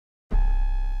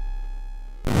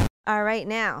All right,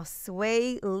 now,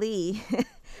 Swae Lee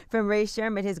from Ray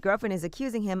Sherman, his girlfriend, is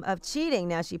accusing him of cheating.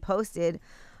 Now, she posted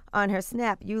on her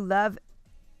Snap, "You love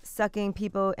sucking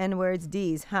people N-words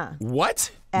D's, huh?"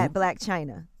 What? At Blac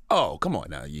Chyna. Oh, come on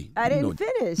now, I didn't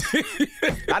finish.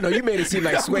 I know you made it seem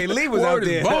like Swae Lee was out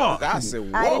there. I said,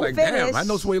 I whoa. didn't Like, finish. damn, I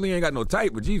know Swae Lee ain't got no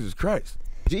type, but Jesus Christ.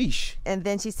 Jeesh. And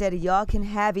then she said, "Y'all can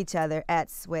have each other," at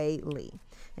Swae Lee.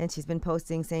 And she's been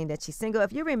posting saying that she's single.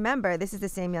 If you remember, this is the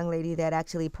same young lady that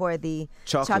actually poured the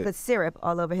chocolate syrup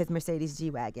all over his Mercedes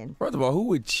G-Wagon. First of all, who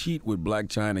would cheat with Blac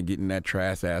Chyna getting that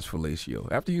trash-ass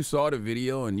fellatio? After you saw the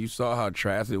video and you saw how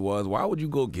trash it was, why would you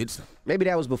go get some? Maybe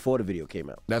that was before the video came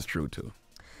out. That's true, too.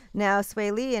 Now,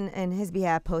 Swae Lee, in his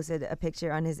behalf, posted a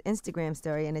picture on his Instagram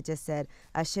story, and it just said,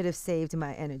 "I should have saved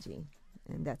my energy."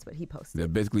 And that's what he posted. They're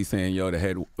basically saying, yo,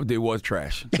 it was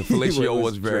trash. The fellatio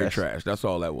was very trash. That's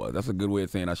all that was. That's a good way of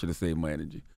saying I should have saved my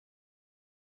energy.